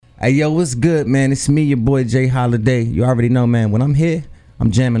Hey, yo, what's good, man? It's me, your boy, Jay Holiday. You already know, man. When I'm here, I'm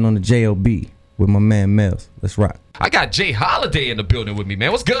jamming on the J.O.B. with my man, Mels. Let's rock. I got Jay Holiday in the building with me,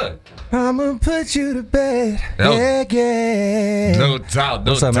 man. What's good? I'ma put you to bed. Yeah. No doubt,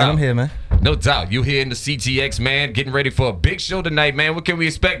 What's up, doubt. man? I'm here, man. No doubt. You here in the CTX, man, getting ready for a big show tonight, man. What can we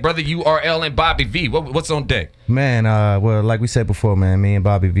expect, brother? URL and Bobby V. What's on deck? Man, well, like we said before, man, me and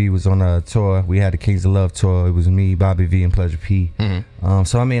Bobby V was on a tour. We had the Kings of Love tour. It was me, Bobby V, and Pleasure P. Mm-hmm.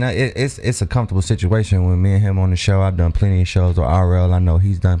 So, I mean, it's a comfortable situation with me and him on the show. I've done plenty of shows with RL. I know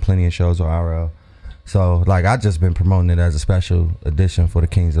he's done plenty of shows with RL. So, like, I just been promoting it as a special edition for the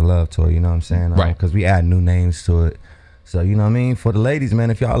Kings of Love tour, you know what I'm saying? Right. Because we add new names to it. So, you know what I mean? For the ladies, man,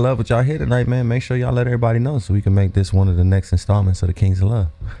 if y'all love what y'all hear tonight, man, make sure y'all let everybody know so we can make this one of the next installments of the Kings of Love.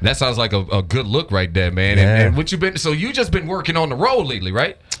 That sounds like a good look right there, man. Yeah. And what you been? So you just been working on the road lately,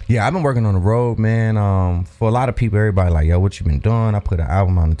 right? Yeah, I've been working on the road, man. For a lot of people, everybody like, yo, what you been doing? I put an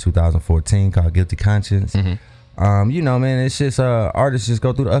album out in 2014 called Guilty Conscience. Mm-hmm. You know, man, it's just artists just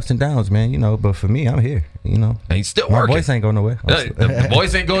go through the ups and downs, man. You know, but for me, I'm here. You know, And he's still my working. voice ain't going nowhere. The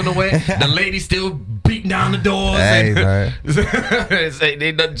voice ain't going nowhere. The ladies still beating down the doors. Hey, man.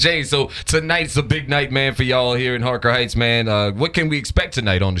 They done Jay. So tonight's a big night, man, for y'all here in Harker Heights, man. What can we expect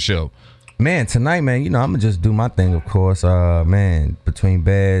tonight on the show? Man, tonight, man, you know, I'm gonna just do my thing, of course. Man, between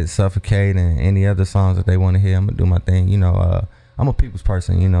Bad, Suffocate, and any other songs that they want to hear, I'm gonna do my thing. You know, I'm a people's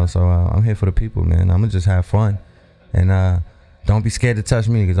person, you know, so I'm here for the people, man. I'm gonna just have fun, and don't be scared to touch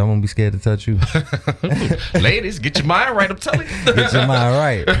me, because I won't be scared to touch you. Ladies, get your mind right. I'm telling you. Get your mind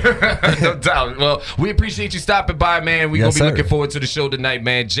right. No doubt. Well, we appreciate you stopping by, man. We're Yes, going to be sir. looking forward to the show tonight,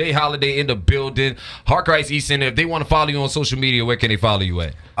 man. Jay Holiday in the building. Harker Heights East End. If they want to follow you on social media, where can they follow you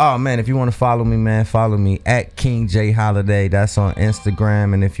at? Oh, man, if you want to follow me, man, follow me at King J Holiday. That's on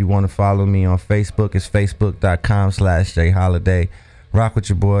Instagram. And if you want to follow me on Facebook, it's facebook.com/J Holiday. Rock with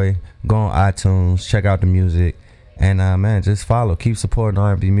your boy. Go on iTunes. Check out the music. And, man, just follow. Keep supporting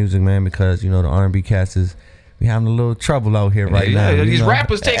R&B music, man, because, you know, the R&B cast is, we having a little trouble out here right now. These you know?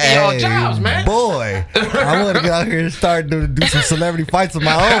 rappers taking y'all jobs, man. Boy, I want to get out here and start do some celebrity fights of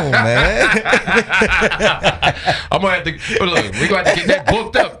my own, man. I'm going to have to, look, we're going to have to get that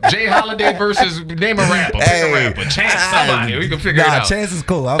booked up. Jay Holiday versus name a rapper. Pick a rapper. Chance somebody. We can figure it out. Chance is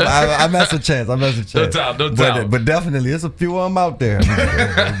cool. I mess with Chance. No doubt. But definitely, there's a few of them out there.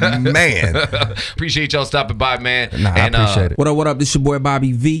 Man. Appreciate y'all stopping by, man. Nah, I appreciate it. What up? This your boy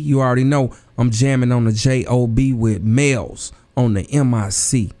Bobby V. You already know I'm jamming on the J.O.B. with Mels on the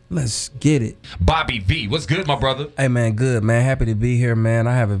MIC. Let's get it. Bobby V, what's good, my brother? Hey, man, good, man. Happy to be here, man.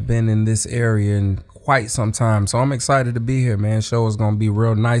 I haven't been in this area in quite some time, so I'm excited to be here, man. Show is going to be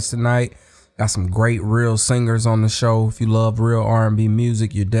real nice tonight. Got some great real singers on the show. If you love real R&B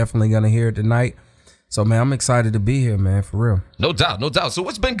music, you're definitely going to hear it tonight. So, man, I'm excited to be here, man, for real. No doubt, no doubt. So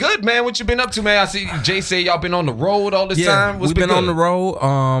what's been good, man? What you been up to, man? I see Jay say y'all been on the road all this time. What's we've been good? on the road.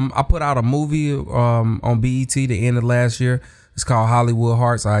 I put out a movie on BET the end of last year. It's called Hollywood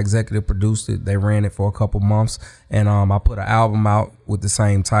Hearts. I executive produced it. They ran it for a couple months. And I put an album out with the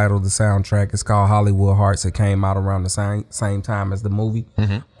same title, the soundtrack. It's called Hollywood Hearts. It came out around the same time as the movie.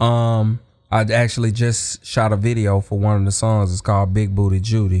 Mm-hmm. I actually just shot a video for one of the songs. It's called Big Booty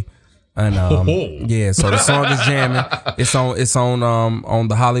Judy. And yeah, so the song is jamming. It's on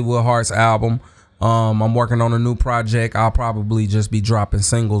the Hollywood Hearts album. I'm working on a new project. I'll probably just be dropping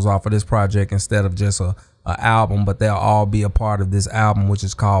singles off of this project instead of just a album, but they'll all be a part of this album, which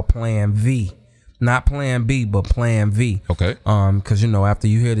is called Plan V. Not Plan B, but Plan V. Okay. Because, you know, after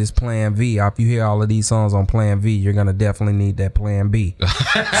you hear this Plan V, after you hear all of these songs on Plan V, you're going to definitely need that Plan B.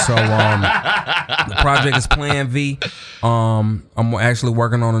 So, the project is Plan V. I'm actually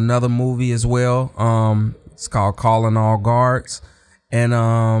working on another movie as well. It's called Calling All Guards. And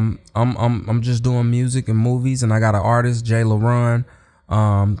I'm just doing music and movies, and I got an artist, Jay LaRon,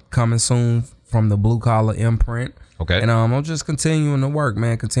 coming soon from the Blue Collar Imprint. Okay. And I'm just continuing to work,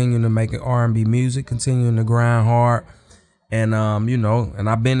 man, continuing to make R&B music, continuing to grind hard. And you know, and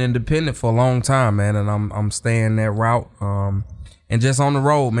I've been independent for a long time, man, and I'm staying that route. And just on the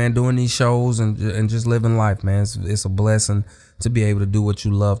road, man, doing these shows and just living life, man. It's a blessing to be able to do what you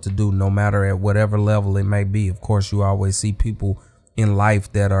love to do, no matter at whatever level it may be. Of course, you always see people in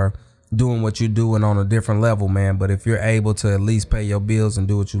life that are doing what you do and on a different level, man. But if you're able to at least pay your bills and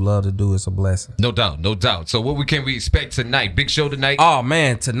do what you love to do, it's a blessing. No doubt, no doubt. So what can we expect tonight? Big show tonight? Oh,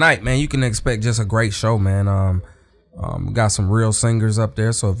 man, tonight, man, you can expect just a great show, man. We got some real singers up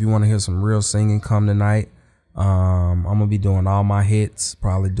there, so if you want to hear some real singing, come tonight. I'm going to be doing all my hits,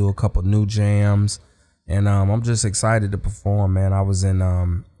 probably do a couple new jams. And I'm just excited to perform, man. I was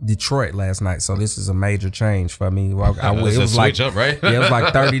in Detroit last night, so this is a major change for me. It was like up, right? Yeah, it was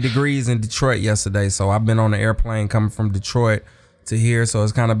like 30 degrees in Detroit yesterday, so I've been on the airplane coming from Detroit to here, so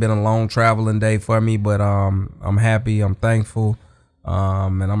it's kind of been a long traveling day for me, but I'm happy, I'm thankful,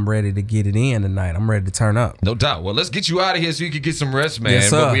 and I'm ready to get it in tonight. I'm ready to turn up. No doubt. Well, let's get you out of here so you can get some rest, man.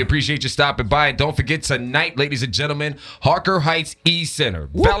 Yes, sir. But we appreciate you stopping by. And don't forget tonight, ladies and gentlemen, Harker Heights East Center.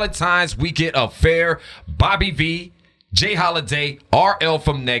 Valentine's Weekend Affair. Bobby V, Jay Holiday, RL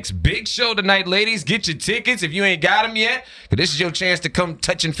from Next. Big show tonight, ladies. Get your tickets if you ain't got them yet. Because this is your chance to come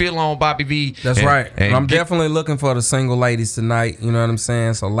touch and feel on Bobby V. That's right. And I'm definitely looking for the single ladies tonight. You know what I'm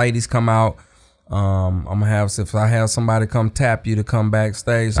saying? So ladies, come out. I'm gonna have, if I have somebody come tap you to come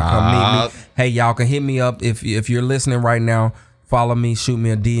backstage to come meet me. Hey, y'all can hit me up if you're listening right now. Follow me, shoot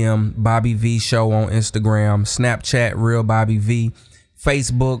me a DM. Bobby V Show on Instagram, Snapchat Real Bobby V,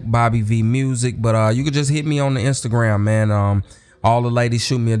 Facebook Bobby V Music. But you can just hit me on the Instagram, man. All the ladies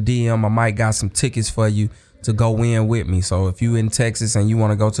shoot me a DM. I might got some tickets for you to go in with me. So if you in Texas and you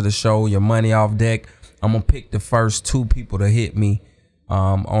want to go to the show, your money off deck, I'm gonna pick the first 2 people to hit me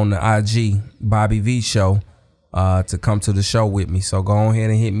on the IG Bobby V Show to come to the show with me. So go ahead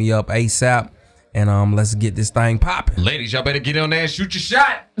and hit me up ASAP, and let's get this thing popping. Ladies, y'all better get on there and shoot your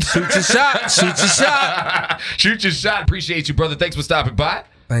shot. Shoot your shot. Shoot your shot. Shoot your shot. Appreciate you, brother. Thanks for stopping by.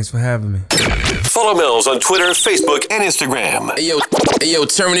 Thanks for having me. Follow Mills on Twitter, Facebook, and Instagram. Hey, yo,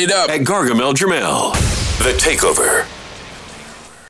 turn it up. At Gargamel Jamel. The Takeover.